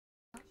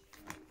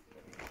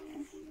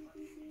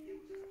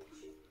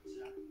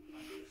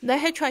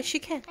Let her try. She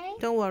can.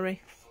 Don't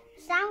worry.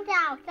 Sound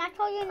out. That's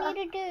all you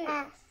need to do.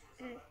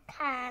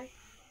 Can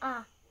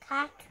a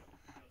cat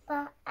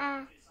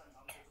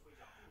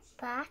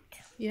bat?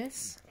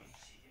 Yes.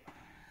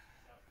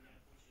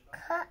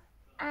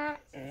 Can a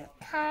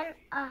cat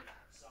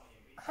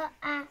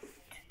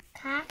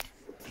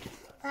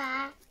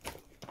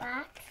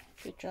bat?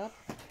 Good job.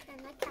 Can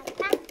a cat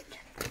bat?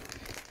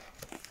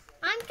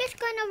 I'm just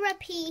gonna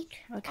repeat.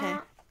 Okay.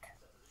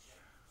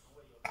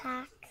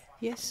 Cat.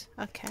 Yes,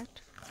 a cat.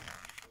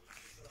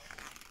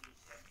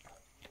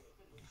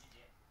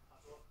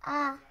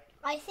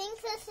 I think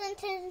the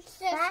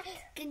sentences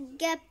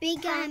get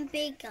bigger and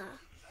bigger.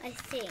 I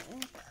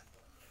think.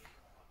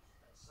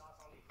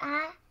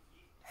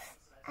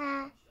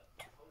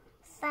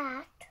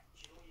 Fat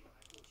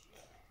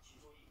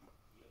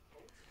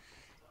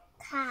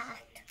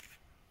cat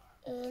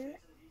in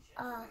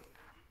a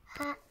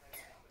hat.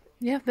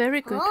 Yeah,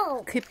 very good.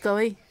 Oh. Keep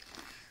going.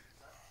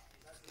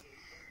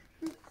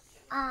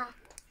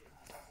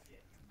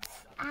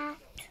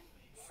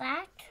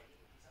 Fat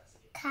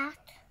cat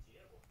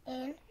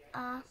in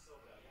a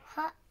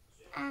hat.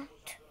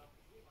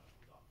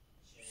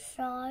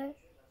 So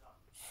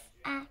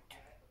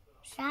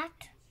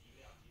sat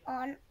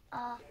on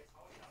a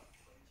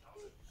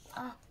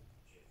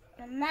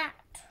mat.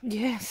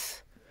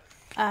 Yes.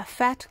 A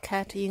fat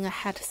cat in a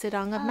hat sit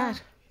on a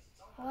mat.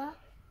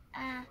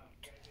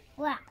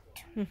 What?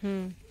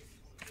 Mm-hmm.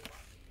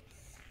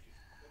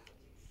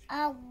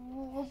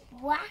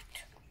 What?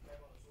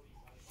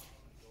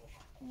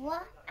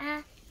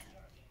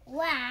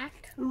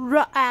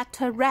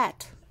 At a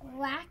rat.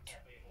 Rat,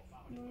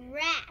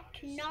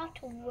 not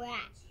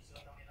rat.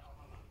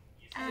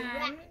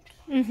 And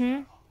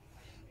Mm-hmm.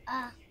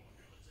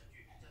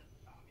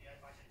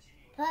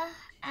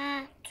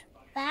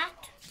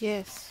 bat.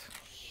 Yes.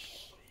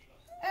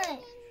 Hey,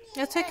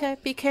 It's okay.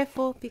 Be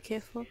careful. Be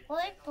careful. it's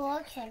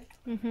broken.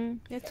 Mm-hmm.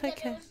 It's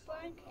okay.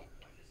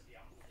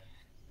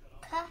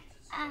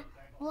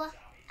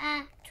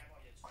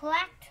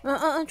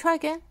 Quack. Try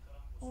again.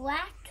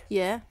 What?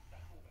 Yeah.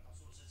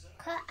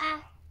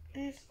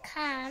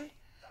 Can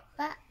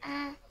bat.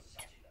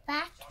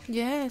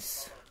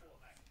 Yes.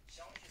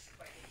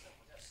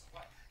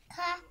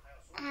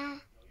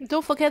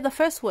 Don't forget the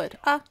first word.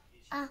 Cat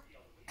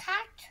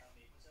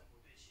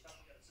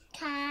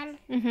can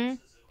Mm-hmm.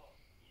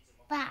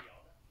 bat.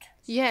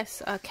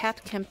 Yes, a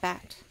cat can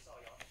bat.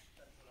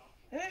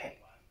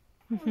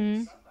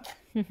 Mm-hmm.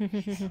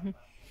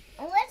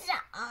 What's the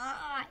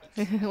I?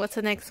 What's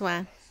the next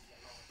one?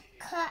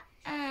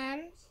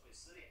 Can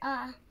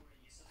a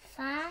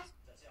fat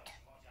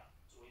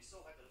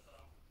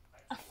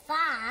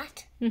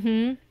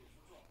Mm-hmm.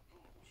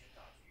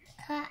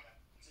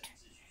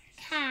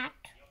 cat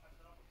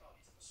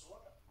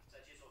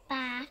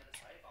bat.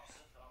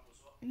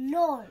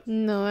 No.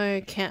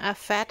 No. Can a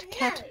fat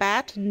cat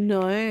bat?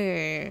 No. No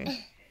way.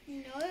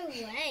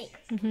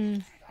 Mm-hmm.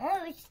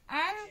 Oh, it's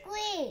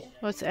angry.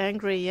 What's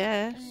angry?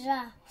 Yeah.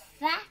 The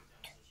fat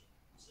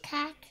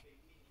cat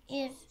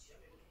is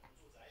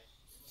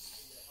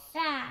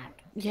sad.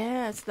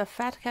 Yes, the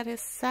fat cat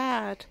is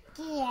sad.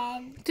 The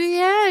end. The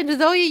end.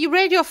 Zoe, you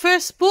read your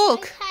first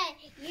book. Okay,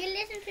 you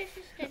listen to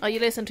sister. Oh, you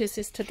listen to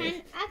sister.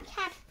 Can a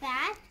cat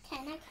bat?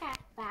 Can a cat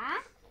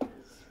bat?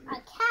 A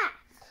cat.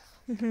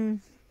 Mm-hmm.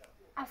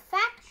 A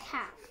fat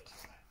cat.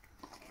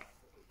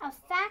 A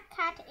fat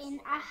cat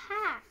in a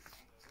hat.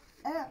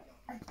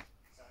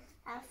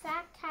 A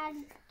fat cat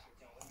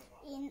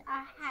in a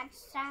hat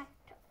sat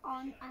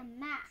on a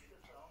mat.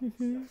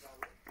 Mm-hmm.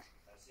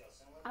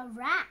 A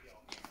rat.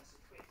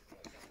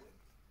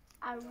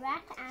 A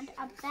rat and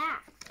a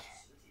bat.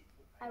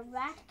 A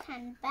rat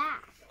can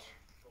bat.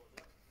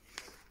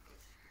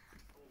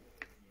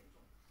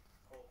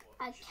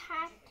 A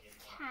cat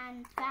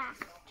can bat.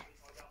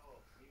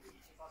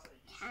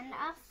 Can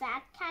a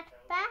fat cat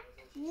bat?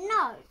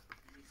 No.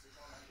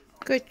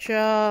 Good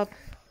job.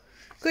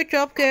 Good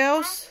job,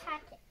 girls.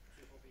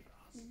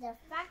 The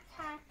fat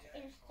cat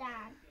is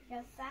sad.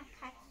 The fat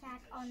cat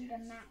sat on the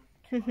mat.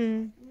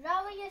 Mm-hmm.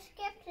 Zoe, you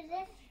skipped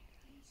this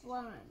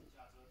one.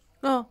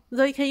 Oh,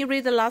 Zoe, can you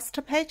read the last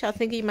page? I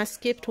think you must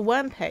skip to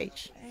one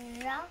page.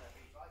 No.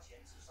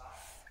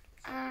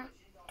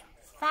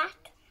 Fat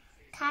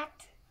cat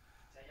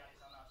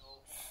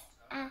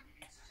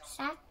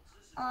sat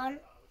on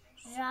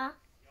the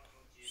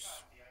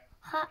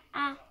hat.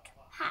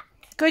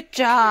 Good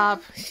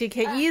job. She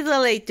can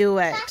easily do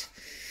it.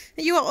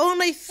 You are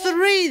only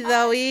 3,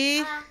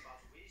 Zoe.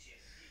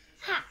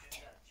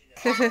 Hat.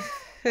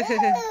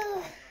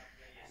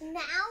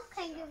 Now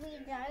can you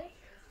read those?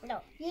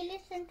 No. You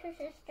listen to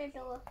Sister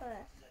Dora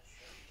first.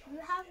 You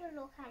have a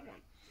look at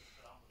them.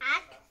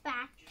 At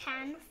bat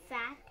can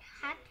fat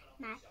hat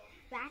mat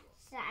rat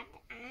sat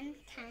and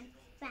can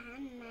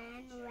fan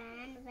man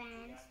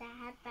ran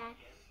sad bat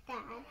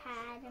dad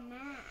had a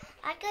man.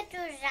 I could do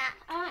that.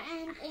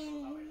 And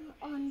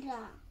on the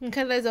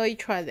Okay, let Zoe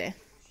try that.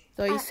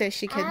 Zoe says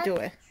she can do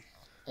it.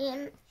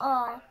 in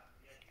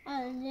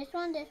this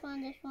one.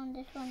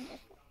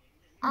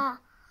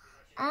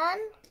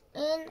 And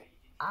in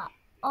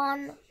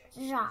on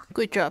rock.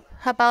 Good job.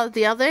 How about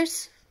the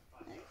others?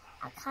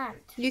 I can't.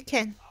 You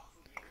can.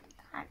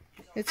 Can't.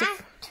 It's a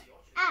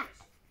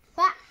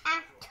Back,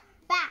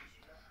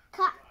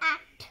 cut,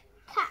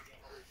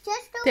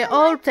 Just do they're the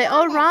all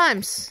right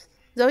rhymes.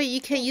 Zoe,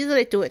 you can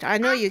easily do it. I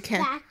know you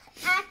can.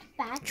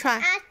 Back. Try.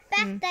 At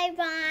back, they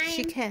rhyme.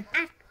 She can.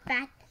 At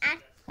back,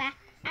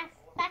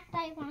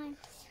 they rhyme.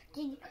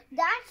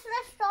 That's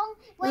the song.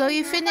 So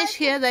you finish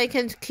here, they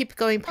can keep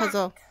going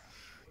puzzle.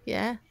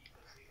 Yeah.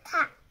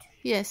 Cat,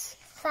 Yes.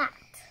 fat,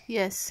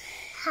 Yes.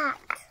 hat,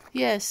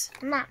 Yes.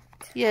 mat,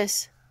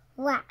 Yes.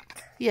 rat,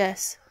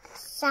 Yes.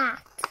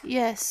 sat,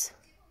 Yes.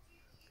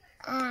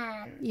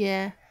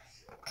 Yeah.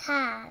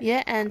 can,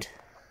 Yeah, and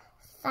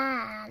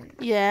fan,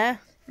 yeah.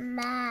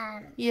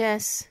 man,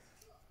 Yes.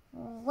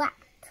 wat,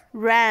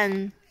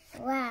 Ran.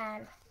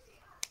 ran,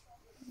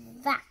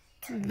 vat,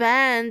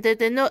 Van. Did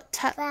they not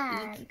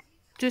van,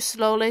 do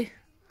slowly?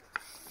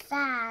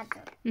 fad,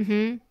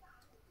 Mm-hmm.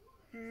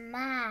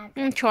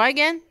 mad, Try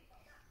again.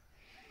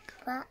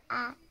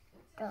 bad,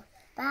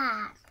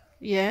 bad,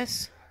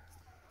 Yes.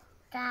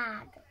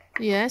 dad,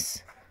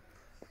 Yes.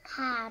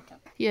 had,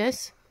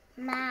 Yes.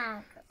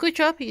 mad. Good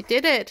job. You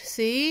did it.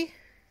 See?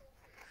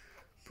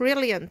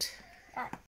 Brilliant.